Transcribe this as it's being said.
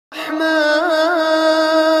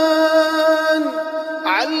الرحمن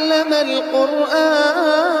علم القرآن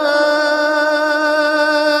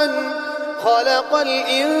خلق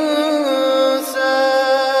الإنسان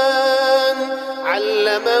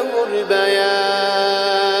علمه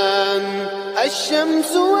البيان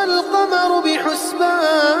الشمس والقمر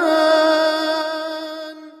بحسبان.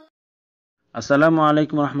 আসসালামু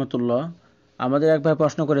আলাইকুম রহমতুল্লাহ। আমাদের এক ভাই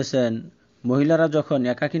প্রশ্ন করেছেন, মহিলারা যখন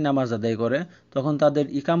একাকী নামাজ আদায় করে তখন তাদের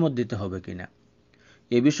ইকামত দিতে হবে কিনা।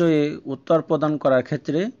 এ বিষয়ে উত্তর প্রদান করার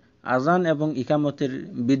ক্ষেত্রে আজান এবং ইকামতের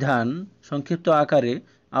বিধান সংক্ষিপ্ত আকারে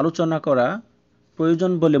আলোচনা করা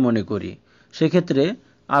প্রয়োজন বলে মনে করি। সেক্ষেত্রে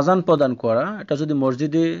আজান প্রদান করা, এটা যদি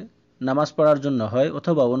মসজিদে নামাজ পড়ার জন্য হয়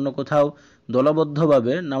অথবা অন্য কোথাও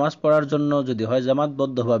দলবদ্ধভাবে নামাজ পড়ার জন্য যদি হয়,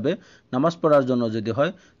 জামাতবদ্ধভাবে নামাজ পড়ার জন্য যদি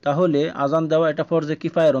হয়, তাহলে আজান দেওয়া এটা ফরজে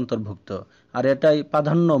কিফায়ার অন্তর্ভুক্ত, আর এটাই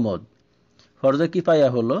প্রাধান্য মত। ফরজে কিফায়া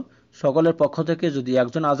হলো সকলের পক্ষ থেকে যদি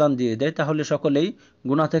একজন আজান দিয়ে দেয় তাহলে সকলেই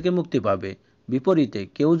গুনাহ থেকে মুক্তি পাবে। বিপরীতে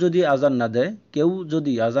কেউ যদি আজান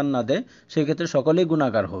না দেয় সেক্ষেত্রে সকলেই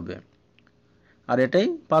গুনাহগার হবে, আর এটাই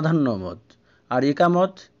প্রাধান্য মত। আর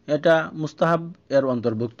ইকামত এটা মুস্তাহাব এর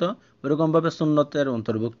অন্তর্ভুক্ত, ওরকমভাবে সুন্নতের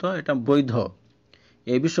অন্তর্ভুক্ত, এটা বৈধ।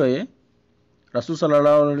 এই বিষয়ে রাসূল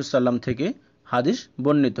সাল্লাল্লাহু আলাইহি সাল্লাম থেকে হাদিস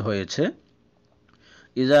বর্ণিত হয়েছে,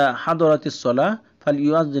 ইজা হাদরাতিস সালাহ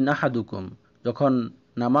ফালইউয়াজ্জিন আহাদুকুম, যখন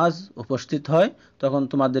নামাজ উপস্থিত হয় তখন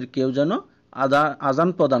তোমাদের কেউ যেন আজান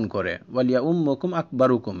প্রদান করে, ওয়ালিয়া উম্মুকুম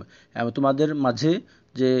আকবারুকুম, এবং তোমাদের মাঝে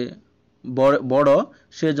যে বড়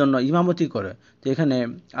সে জন্য ইমামতি করে। তো এখানে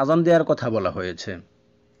আজান দেওয়ার কথা বলা হয়েছে।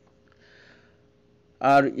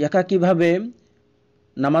 আর একাকীভাবে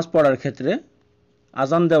নামাজ পড়ার ক্ষেত্রে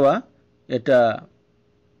আজান দেওয়া এটা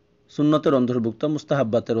সুন্নতের অন্তর্ভুক্ত,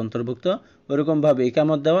 মুস্তাহাব্বাতের অন্তর্ভুক্ত। ওইরকমভাবে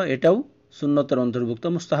ইকামত দেওয়া এটাও সুন্নতের অন্তর্ভুক্ত,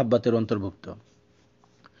 মুস্তাহাব্বাতের অন্তর্ভুক্ত।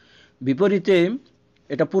 বিপরীতে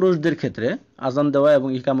এটা পুরুষদের ক্ষেত্রে আজান দেওয়া এবং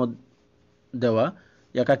ইকামত দেওয়া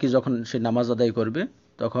একাকী যখন সে নামাজ আদায় করবে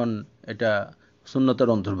তখন এটা সুন্নতের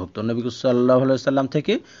অন্তর্ভুক্ত। নবী সাল্লাল্লাহু আলাইহি সাল্লাম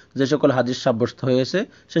থেকে যে সকল হাদিস সাব্যস্ত হয়েছে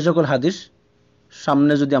সে সকল হাদিস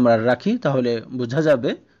সামনে যদি আমরা রাখি তাহলে বোঝা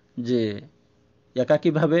যাবে যে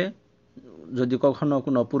একাকীভাবে যদি কখনো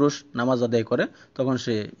কোনো পুরুষ নামাজ আদায় করে তখন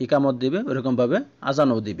সে ইকামত দিবে, ওরকমভাবে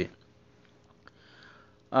আজানও দিবে।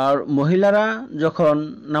 আর মহিলারা যখন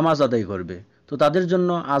নামাজ আদায় করবে তো তাদের জন্য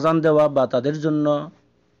আজান দেওয়া বা তাদের জন্য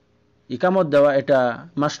ইকামত দেওয়া এটা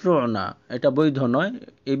মাশরু না, এটা বৈধ নয়।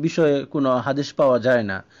 এই বিষয়ে কোনো হাদিস পাওয়া যায়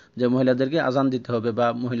না যে মহিলাদেরকে আজান দিতে হবে বা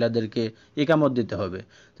মহিলাদেরকে ইকামত দিতে হবে।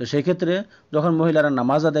 তো সেই ক্ষেত্রে যখন মহিলারা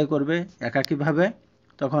নামাজ আদায় করবে একাকীভাবে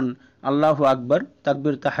তখন আল্লাহু আকবার,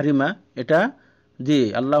 তাকবীর তাহরিমা এটা দিয়ে,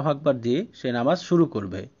 আল্লাহু আকবার দিয়ে সে নামাজ শুরু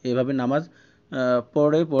করবে। এইভাবে নামাজ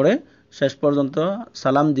পড়ে শেষ পর্যন্ত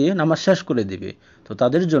সালাম দিয়ে নামাজ শেষ করে দিবে। তো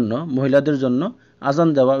তাদের জন্য, মহিলাদের জন্য আজান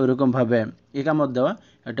দেওয়া, ওইরকমভাবে ইকামত দেওয়া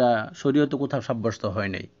এটা শরীয়তে কোথাও সাব্যস্ত হয়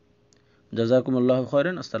নাই। জাযাকুমুল্লাহু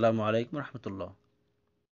খায়রান। আসসালামু আলাইকুম রহমতুল্লাহ।